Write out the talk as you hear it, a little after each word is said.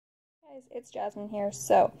Guys, it's Jasmine here.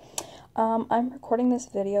 So, I'm recording this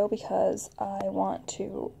video because I want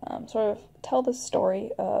to sort of tell the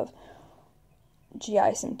story of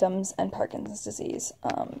GI symptoms and Parkinson's disease,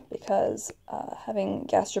 because having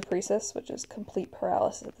gastroparesis, which is complete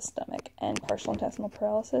paralysis of the stomach, and partial intestinal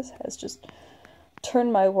paralysis has just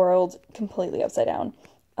turned my world completely upside down.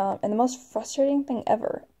 And the most frustrating thing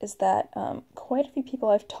ever is that quite a few people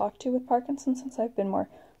I've talked to with Parkinson's, since I've been more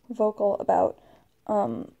vocal about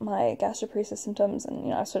my gastroparesis symptoms,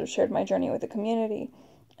 and I've sort of shared my journey with the community,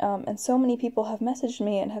 and so many people have messaged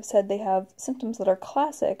me and have said they have symptoms that are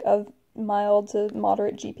classic of mild to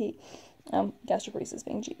moderate GP, gastroparesis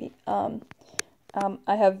being GP.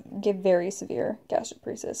 I give very severe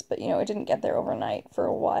gastroparesis, but it didn't get there overnight. For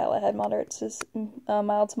a while I had mild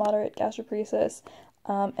to moderate gastroparesis,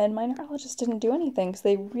 and my neurologist didn't do anything because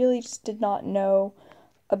they really just did not know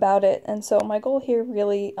about it. And so my goal here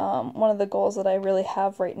really, one of the goals that I really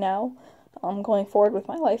have right now, going forward with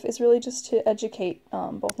my life, is really just to educate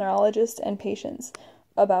both neurologists and patients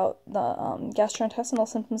about the gastrointestinal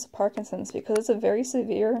symptoms of Parkinson's, because it's a very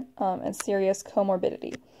severe and serious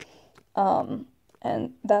comorbidity.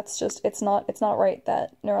 And that's just, it's not right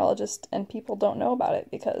that neurologists and people don't know about it,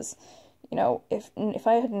 because if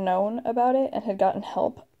I had known about it and had gotten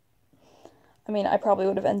help, I mean, I probably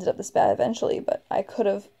would have ended up this bad eventually, but I could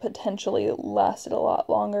have potentially lasted a lot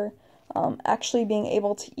longer, actually being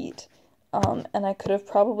able to eat. And I could have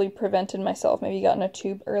probably prevented myself, maybe gotten a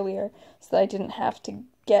tube earlier, so that I didn't have to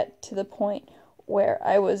get to the point where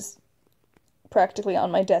I was practically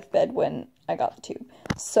on my deathbed when I got the tube.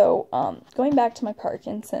 So, going back to my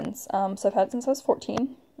Parkinson's, so I've had it since I was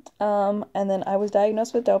 14. And then I was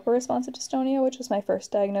diagnosed with dopa-responsive dystonia, which was my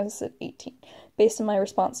first diagnosis at 18, based on my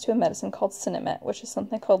response to a medicine called Sinemet, which is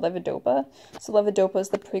something called levodopa. So levodopa is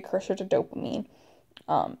the precursor to dopamine.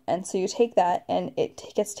 And so you take that, and it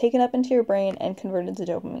gets taken up into your brain and converted to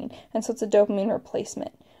dopamine. And so it's a dopamine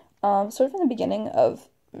replacement. Sort of in the beginning of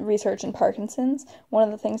research in Parkinson's, one of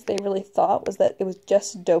the things they really thought was that it was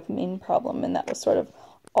just a dopamine problem, and that was sort of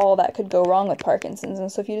all that could go wrong with Parkinson's. And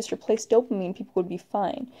so if you just replace dopamine, people would be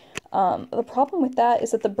fine. The problem with that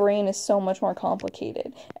is that the brain is so much more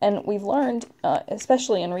complicated, and we've learned,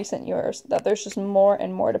 especially in recent years, that there's just more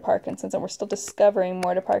and more to Parkinson's, and we're still discovering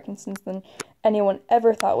more to Parkinson's than anyone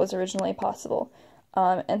ever thought was originally possible.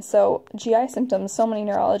 And so GI symptoms, so many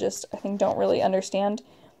neurologists, I think, don't really understand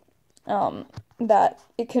that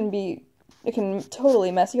it can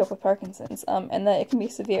totally mess you up with Parkinson's, and that it can be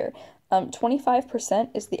severe. 25%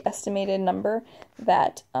 is the estimated number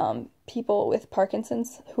that people with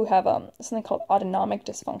Parkinson's who have something called autonomic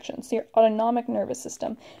dysfunction. So your autonomic nervous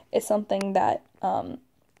system is something that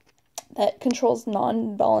that controls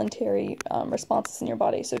non-voluntary responses in your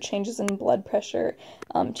body, so changes in blood pressure,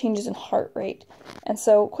 changes in heart rate. And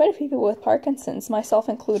so quite a few people with Parkinson's, myself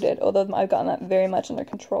included, although I've gotten that very much under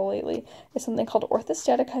control lately, is something called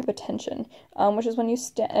orthostatic hypotension, which is when you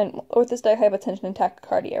orthostatic hypotension and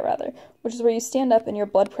tachycardia, rather, which is where you stand up and your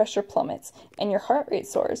blood pressure plummets and your heart rate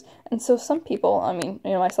soars. And so some people, I mean,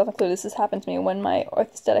 myself included, this has happened to me when my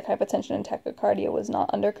orthostatic hypotension and tachycardia was not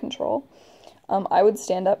under control. I would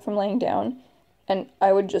stand up from laying down, and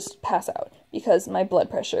I would just pass out, because my blood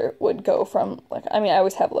pressure would go from, I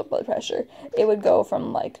always have low blood pressure. It would go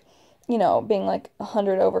from, being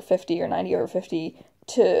 100 over 50 or 90 over 50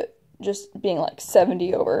 to just being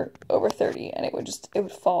 70 over 30, and it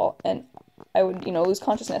would fall, and I would, lose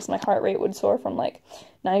consciousness. My heart rate would soar from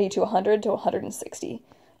 90 to 100 to 160.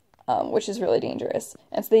 Which is really dangerous.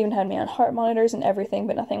 And so they even had me on heart monitors and everything,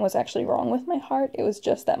 but nothing was actually wrong with my heart. It was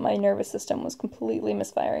just that my nervous system was completely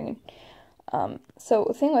misfiring. So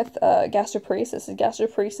the thing with gastroparesis is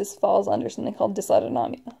gastroparesis falls under something called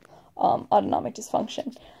dysautonomia, autonomic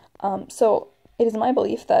dysfunction. So it is my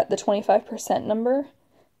belief that the 25% number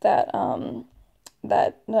that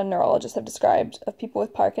the neurologists have described of people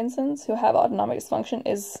with Parkinson's who have autonomic dysfunction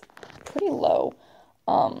is pretty low.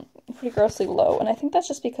 Pretty grossly low, and I think that's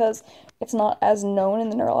just because it's not as known in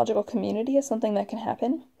the neurological community as something that can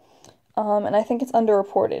happen, and I think it's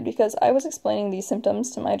underreported, because I was explaining these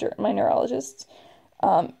symptoms to my neurologists,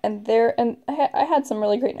 and I had some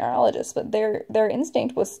really great neurologists, but their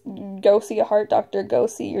instinct was go see a heart doctor, go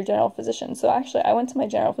see your general physician. So actually I went to my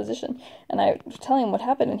general physician, and I was telling him what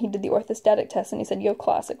happened, and he did the orthostatic test, and he said, you have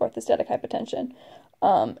classic orthostatic hypotension,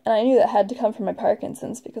 and I knew that had to come from my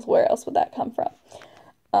Parkinson's, because where else would that come from?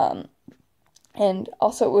 And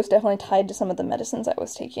also it was definitely tied to some of the medicines I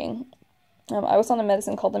was taking. I was on a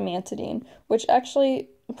medicine called amantadine, which actually,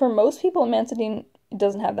 for most people, amantadine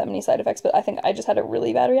doesn't have that many side effects, but I think I just had a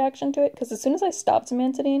really bad reaction to it, because as soon as I stopped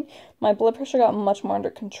amantadine, my blood pressure got much more under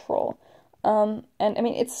control. And I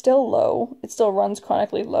mean, it's still low. It still runs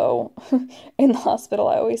chronically low in the hospital.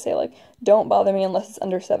 I always say, like, don't bother me unless it's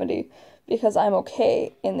under 70, because I'm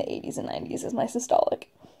okay in the 80s and 90s as my systolic.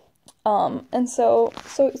 And so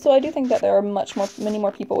I do think that there are many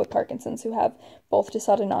more people with Parkinson's who have both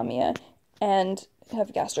dysautonomia and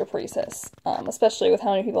have gastroparesis, especially with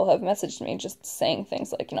how many people have messaged me just saying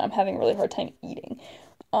things like, I'm having a really hard time eating,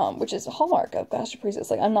 which is a hallmark of gastroparesis.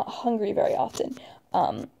 Like, I'm not hungry very often.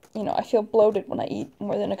 I feel bloated when I eat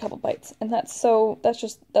more than a couple bites, and that's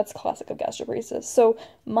classic of gastroparesis. So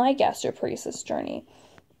my gastroparesis journey,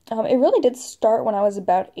 it really did start when I was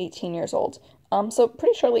about 18 years old. So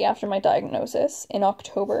pretty shortly after my diagnosis in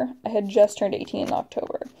October. I had just turned 18 in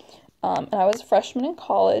October. And I was a freshman in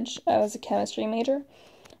college. I was a chemistry major.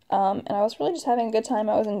 And I was really just having a good time.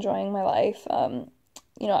 I was enjoying my life. I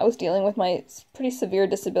was dealing with my pretty severe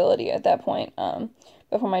disability at that point,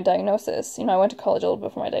 before my diagnosis. I went to college a little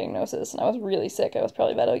before my diagnosis, and I was really sick. I was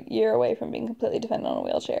probably about a year away from being completely dependent on a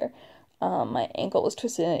wheelchair. My ankle was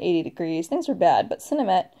twisted at 80 degrees. Things were bad, but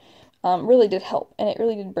Cinemet really did help, and it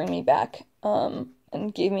really did bring me back, and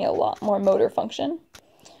gave me a lot more motor function.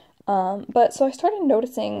 But so I started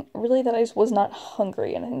noticing really that I just was not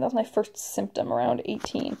hungry, and I think that was my first symptom around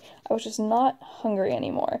 18. I was just not hungry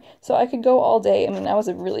anymore. So I could go all day. I mean, I was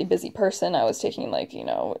a really busy person. I was taking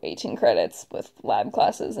 18 credits with lab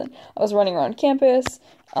classes, and I was running around campus.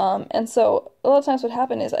 And so a lot of times what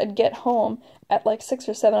happened is I'd get home at 6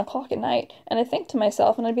 or 7 o'clock at night, and I'd think to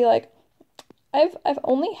myself, and I'd be like, I've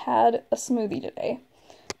only had a smoothie today.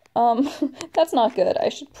 That's not good. I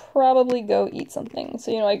should probably go eat something.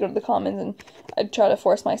 So, I'd go to the Commons and I'd try to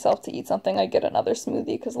force myself to eat something. I'd get another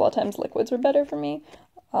smoothie because a lot of times liquids were better for me.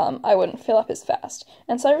 I wouldn't fill up as fast.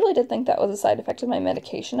 And so I really did think that was a side effect of my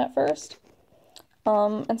medication at first.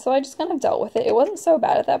 And so I just kind of dealt with it. It wasn't so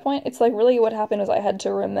bad at that point. It's really what happened was I had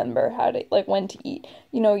to remember how to, when to eat.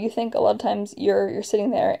 You think a lot of times you're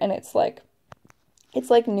sitting there and it's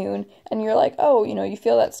noon, and you're like, oh, you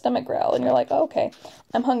feel that stomach growl, and you're like, oh, okay,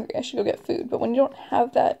 I'm hungry, I should go get food. But when you don't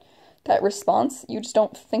have that response, you just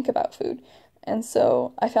don't think about food. And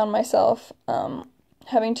so I found myself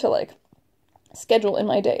having to schedule in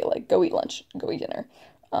my day, go eat lunch, go eat dinner,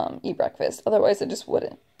 eat breakfast. Otherwise, I just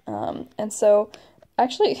wouldn't. And so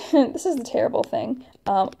actually, this is the terrible thing.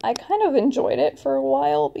 I kind of enjoyed it for a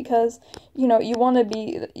while because, you want to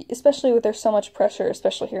be, especially with there's so much pressure,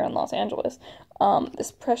 especially here in Los Angeles,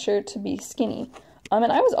 this pressure to be skinny.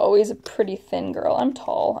 And I was always a pretty thin girl. I'm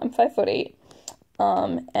tall. I'm 5'8".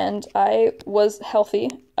 And I was healthy.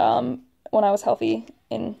 When I was healthy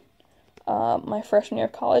in my freshman year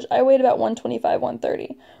of college, I weighed about 125,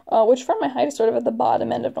 130, which for my height is sort of at the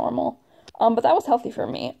bottom end of normal. But that was healthy for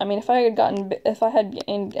me. I mean, if I had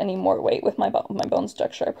gained any more weight with my bone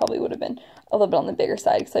structure, I probably would have been a little bit on the bigger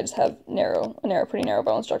side because I just have pretty narrow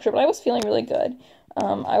bone structure. But I was feeling really good.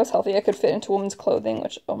 I was healthy. I could fit into women's clothing,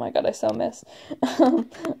 which, oh my god, I so miss.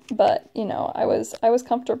 But I was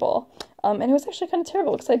comfortable. And it was actually kind of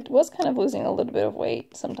terrible because I was kind of losing a little bit of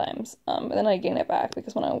weight sometimes. And then I gain it back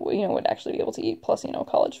because when I would actually be able to eat, plus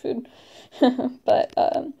college food. But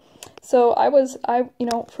so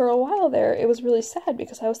for a while there, it was really sad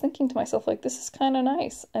because I was thinking to myself, this is kind of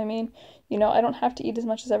nice. I mean, I don't have to eat as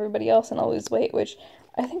much as everybody else and I'll lose weight, which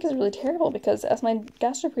I think is really terrible because as my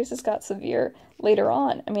gastroparesis got severe later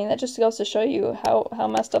on, I mean, that just goes to show you how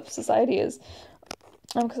messed up society is.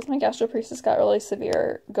 Because my gastroparesis got really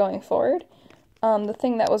severe going forward, the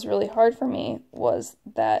thing that was really hard for me was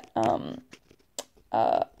that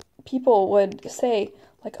people would say,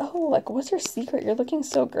 oh, what's your secret? You're looking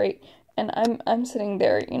so great. And I'm sitting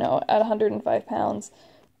there, at 105 pounds,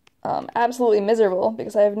 absolutely miserable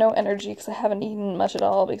because I have no energy, because I haven't eaten much at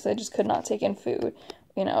all, because I just could not take in food.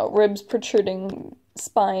 Ribs protruding,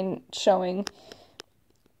 spine showing.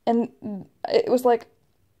 And it was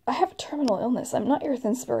I have a terminal illness. I'm not Earth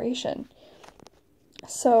Inspiration.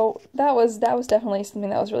 So that was definitely something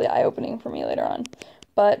that was really eye-opening for me later on.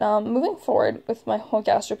 But moving forward with my whole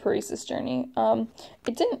gastroparesis journey,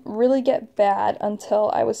 it didn't really get bad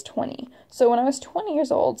until I was 20. So when I was 20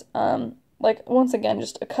 years old, once again,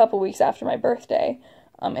 just a couple weeks after my birthday,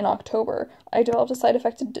 in October, I developed a side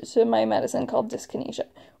effect to my medicine called dyskinesia,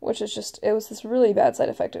 which is it was this really bad side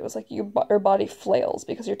effect. It was your body flails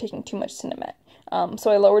because you're taking too much Cinemet.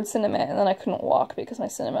 So I lowered Cinemet, and then I couldn't walk because my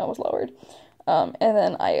Cinemet was lowered. And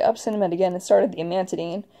then I upped Cinemet again and started the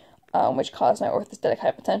amantadine, which caused my orthostatic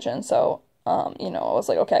hypotension. So, I was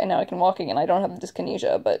like, okay, now I can walk again. I don't have the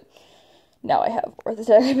dyskinesia, but now I have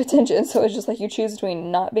orthostatic hypotension. So it's just you choose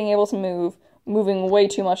between not being able to move, moving way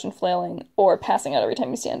too much and flailing, or passing out every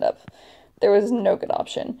time you stand up. There was no good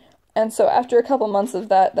option. And so after a couple months of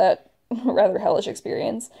that rather hellish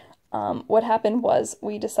experience. What happened was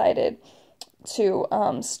we decided to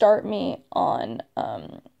start me on,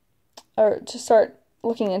 or to start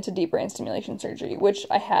looking into deep brain stimulation surgery, which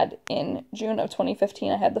I had in June of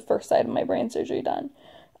 2015. I had the first side of my brain surgery done,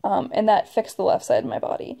 and that fixed the left side of my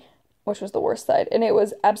body, which was the worst side, and it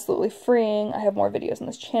was absolutely freeing. I have more videos on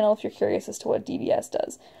this channel if you're curious as to what DBS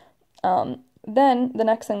does. Then the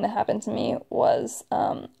next thing that happened to me was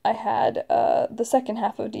I had the second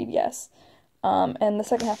half of DBS, and the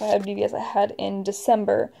second half of DBS I had in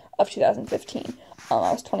December of 2015.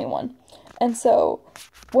 I was 21, and so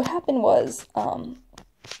what happened was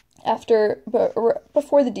before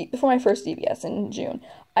my first DBS in June,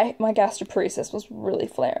 my gastroparesis was really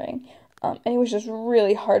flaring. And it was just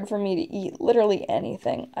really hard for me to eat literally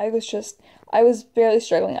anything. I was barely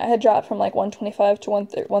struggling. I had dropped from like 125 to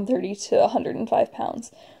 130 to 105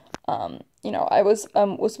 pounds. I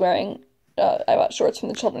was wearing, I bought shorts from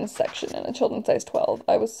the children's section in a children's size 12.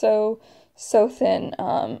 I was so thin.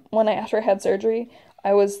 After I had surgery,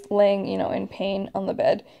 I was laying, in pain on the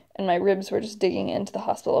bed, and my ribs were just digging into the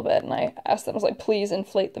hospital bed, and I asked them, I was like, please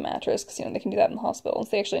inflate the mattress, because, they can do that in the hospital, and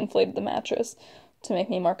so they actually inflated the mattress to make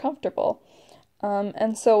me more comfortable.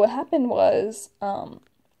 And so what happened was,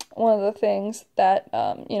 one of the things that,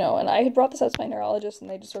 and I had brought this up to my neurologist, and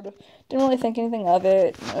they just sort of didn't really think anything of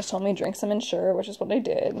it, just told me drink some Ensure, which is what I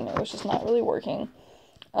did, and it was just not really working.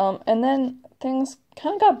 And then things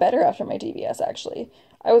kind of got better after my DBS, actually.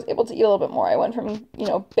 I was able to eat a little bit more. I went from,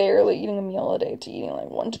 barely eating a meal a day to eating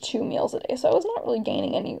like 1 to 2 meals a day, so I was not really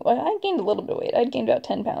gaining I gained a little bit of weight. I'd gained about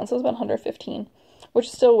 10 pounds, so it was about 115, which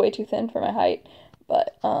is still way too thin for my height.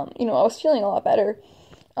 But, I was feeling a lot better.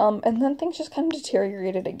 And then things just kind of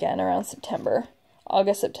deteriorated again around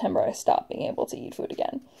August, September, I stopped being able to eat food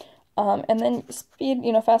again. And then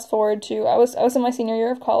fast forward to, I was in my senior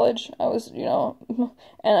year of college. I was,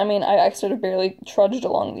 and I sort of barely trudged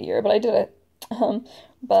along the year, but I did it.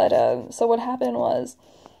 So what happened was,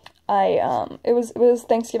 it was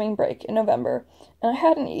Thanksgiving break in November, and I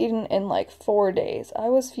hadn't eaten in like 4 days. I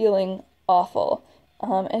was feeling awful.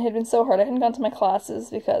 And it had been so hard. I hadn't gone to my classes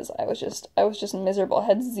because I was just miserable. I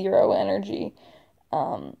had zero energy.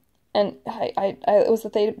 And it was the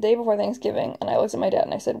day before Thanksgiving, and I looked at my dad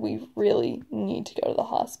and I said, we really need to go to the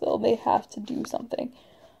hospital. They have to do something.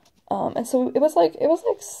 And so it was like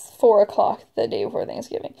 4 o'clock the day before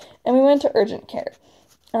Thanksgiving, and we went to urgent care.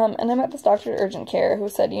 And I met this doctor at urgent care who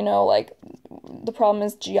said, the problem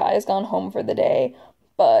is GI has gone home for the day,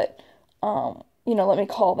 but, let me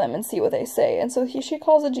call them and see what they say. And so she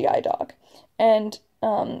calls a GI doc, and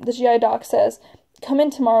the GI doc says, come in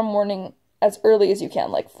tomorrow morning as early as you can,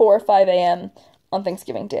 like 4 or 5 a.m. on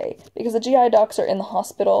Thanksgiving Day, because the GI docs are in the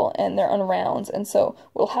hospital and they're on rounds, and so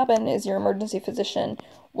what'll happen is your emergency physician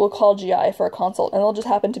will call GI for a consult, and they'll just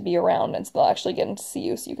happen to be around, and so they'll actually get in to see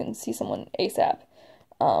you, so you can see someone ASAP.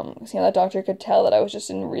 That doctor could tell that I was just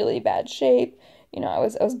in really bad shape. I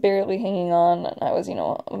was barely hanging on, and I was,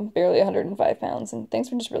 barely 105 pounds, and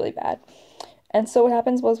things were just really bad. And so what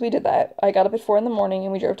happens was we did that. I got up at 4 in the morning,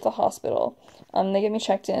 and we drove to the hospital. They get me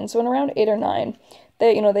checked in. So in around 8 or 9,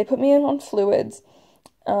 they put me in on fluids,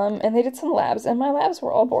 and they did some labs, and my labs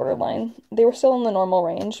were all borderline. They were still in the normal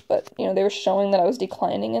range, but, they were showing that I was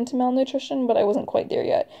declining into malnutrition, but I wasn't quite there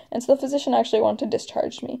yet. And so the physician actually wanted to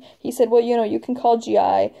discharge me. He said, well, you can call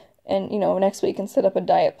GI, and, next week and set up a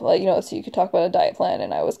diet, so you could talk about a diet plan.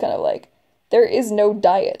 And I was kind of like, there is no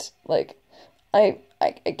diet. Like, I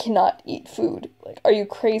cannot eat food. Like, are you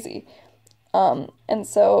crazy? And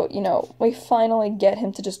so, we finally get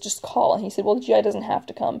him to just call, and he said, well, the GI doesn't have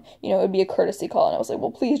to come, it would be a courtesy call. And I was like,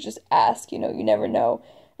 well, please just ask, you never know.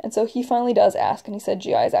 And so he finally does ask, and he said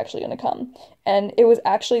GI is actually going to come. And it was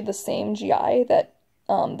actually the same GI that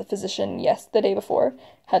the physician, the day before,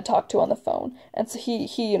 had talked to on the phone. And so he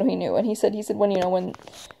knew, and he said when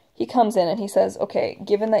he comes in and he says, okay,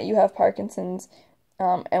 given that you have Parkinson's,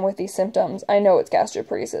 and with these symptoms, I know it's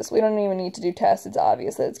gastroparesis. We don't even need to do tests. It's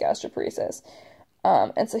obvious that it's gastroparesis.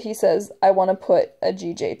 And so he says, I want to put a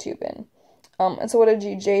GJ tube in. And so what a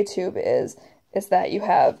GJ tube is that you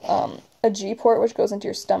have a G port, which goes into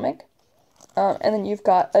your stomach, and then you've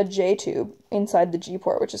got a J tube inside the G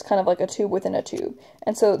port, which is kind of like a tube within a tube.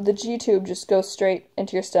 And so the G tube just goes straight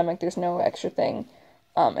into your stomach. There's no extra thing.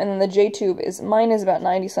 And then the J tube mine is about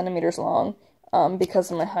 90 centimeters long. Because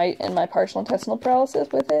of my height and my partial intestinal paralysis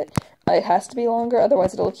with it. It has to be longer,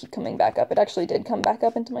 otherwise it'll keep coming back up. It actually did come back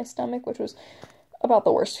up into my stomach, which was about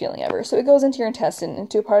the worst feeling ever. So it goes into your intestine,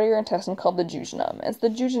 into a part of your intestine called the jejunum. And so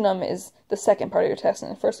the jejunum is the second part of your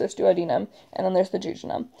intestine. First there's duodenum, and then there's the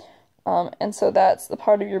jejunum. And so that's the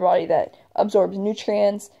part of your body that absorbs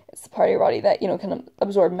nutrients. It's the part of your body that, can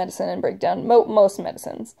absorb medicine and break down. Most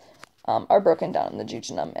medicines are broken down in the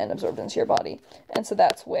jejunum and absorbed into your body. And so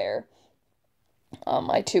that's where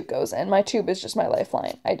my tube goes. And my tube is just my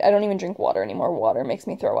lifeline. I don't even drink water anymore. Water makes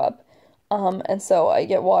me throw up. And so I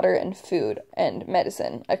get water and food and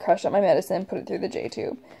medicine. I crush up my medicine, put it through the J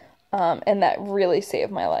tube. And that really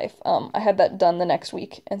saved my life. I had that done the next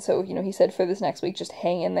week. And so, he said for this next week, just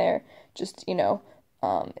hang in there. Just,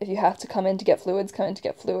 if you have to come in to get fluids, come in to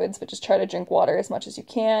get fluids, but just try to drink water as much as you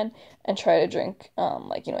can and try to drink,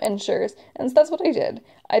 Ensures. And so that's what I did.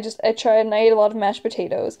 I tried, and I ate a lot of mashed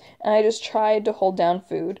potatoes, and I just tried to hold down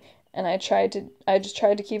food, and I just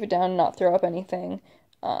tried to keep it down and not throw up anything.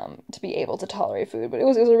 To be able to tolerate food, but it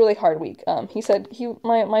was a really hard week. He said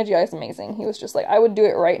my GI is amazing. He was just like, I would do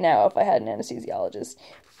it right now if I had an anesthesiologist,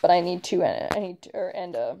 but I need two, and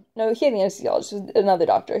no, he had an anesthesiologist, another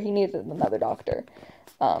doctor. He needed another doctor.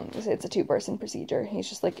 It's a 2-person procedure. He's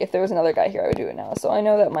just like, if there was another guy here, I would do it now. So I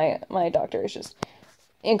know that my doctor is just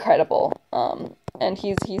incredible. And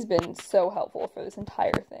he's been so helpful for this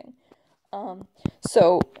entire thing.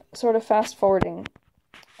 So sort of fast forwarding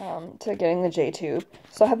to getting the J-tube.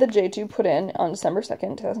 So I had the J-tube put in on December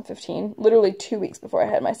 2nd, 2015, literally 2 weeks before I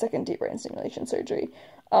had my second deep brain stimulation surgery.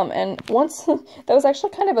 And once, that was actually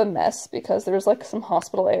kind of a mess because there was like some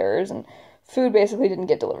hospital errors and food basically didn't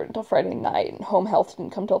get delivered until Friday night and home health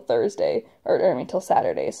didn't come till Thursday, till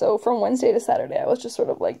Saturday. So from Wednesday to Saturday, I was just sort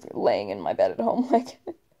of like laying in my bed at home like,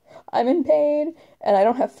 I'm in pain and I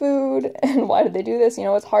don't have food and why did they do this?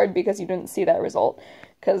 It's hard because you didn't see that result.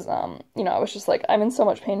 Because, I was just like, I'm in so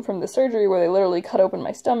much pain from the surgery where they literally cut open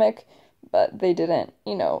my stomach, but they didn't,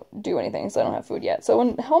 do anything, so I don't have food yet. So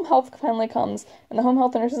when home health finally comes, and the home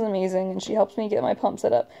health nurse is amazing, and she helps me get my pump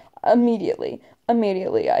set up, immediately,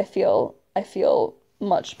 I feel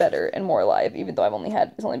much better and more alive, even though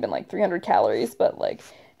it's only been like 300 calories, but like,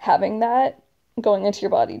 having that going into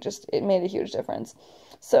your body, it made a huge difference.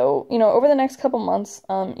 So, over the next couple months,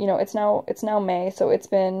 it's now May, so it's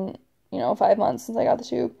been 5 months since I got the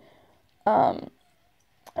tube.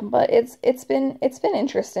 But it's been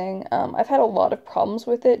interesting. I've had a lot of problems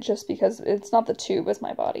with it just because it's not the tube, it's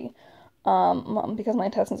my body. Because my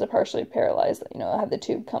intestines are partially paralyzed, I had the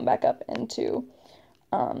tube come back up into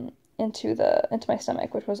my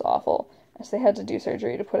stomach, which was awful. So they had to do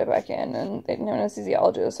surgery to put it back in, and they didn't have an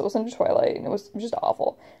anesthesiologist, so it was under twilight, and it was just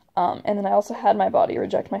awful. And then I also had my body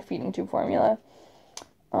reject my feeding tube formula.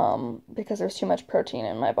 Because there's too much protein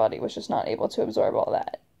and my body was just not able to absorb all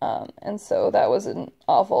that. And so that was an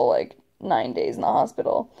awful, 9 days in the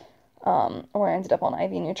hospital, where I ended up on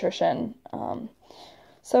IV nutrition.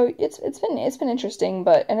 So it's been interesting,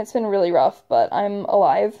 and it's been really rough, but I'm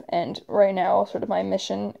alive, and right now, sort of my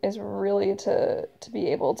mission is really to be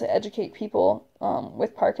able to educate people,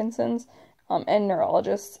 with Parkinson's, and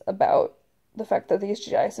neurologists about the fact that these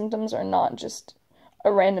GI symptoms are not just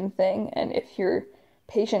a random thing, and if your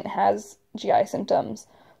patient has GI symptoms,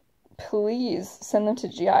 please send them to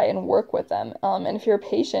GI and work with them. And if you're a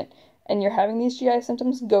patient and you're having these GI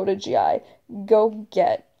symptoms, go to GI. Go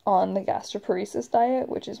get on the gastroparesis diet,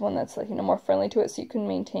 which is one that's more friendly to it, so you can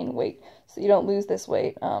maintain weight, so you don't lose this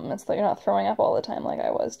weight, and so you're not throwing up all the time like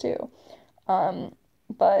I was too.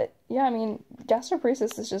 But yeah,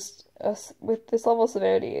 gastroparesis is just, with this level of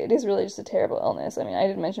severity, it is really just a terrible illness. I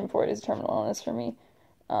did mention before, it is a terminal illness for me.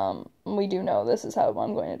 We do know this is how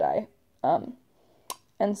I'm going to die.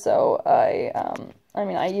 And so I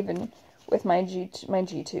even, with my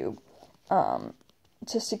G-tube,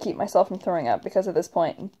 just to keep myself from throwing up, because at this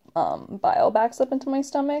point, bile backs up into my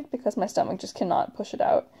stomach, because my stomach just cannot push it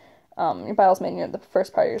out. Your bile's made near the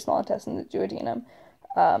first part of your small intestine, the duodenum.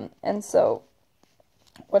 And so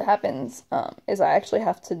what happens, is I actually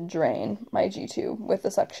have to drain my G-tube with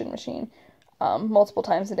the suction machine, multiple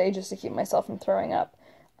times a day just to keep myself from throwing up.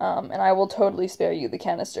 And I will totally spare you the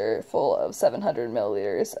canister full of 700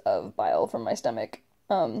 milliliters of bile from my stomach.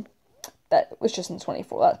 That was just in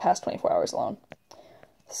past 24 hours alone.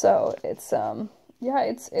 So it's,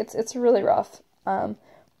 it's really rough.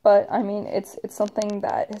 But it's something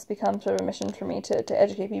that has become sort of a mission for me to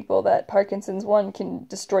educate people that Parkinson's, 1, can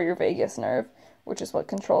destroy your vagus nerve, which is what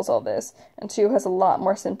controls all this, and 2, has a lot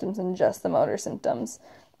more symptoms than just the motor symptoms.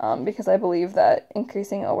 Because I believe that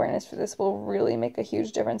increasing awareness for this will really make a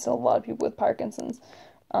huge difference in a lot of people with Parkinson's,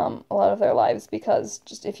 a lot of their lives, because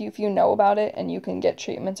just if you know about it and you can get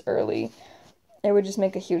treatments early, it would just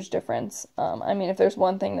make a huge difference. If there's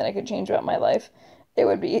one thing that I could change about my life, it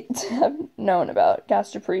would be to have known about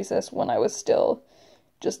gastroparesis when I was still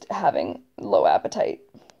just having low appetite.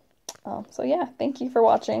 So yeah, thank you for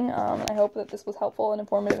watching. I hope that this was helpful and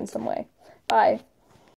informative in some way. Bye.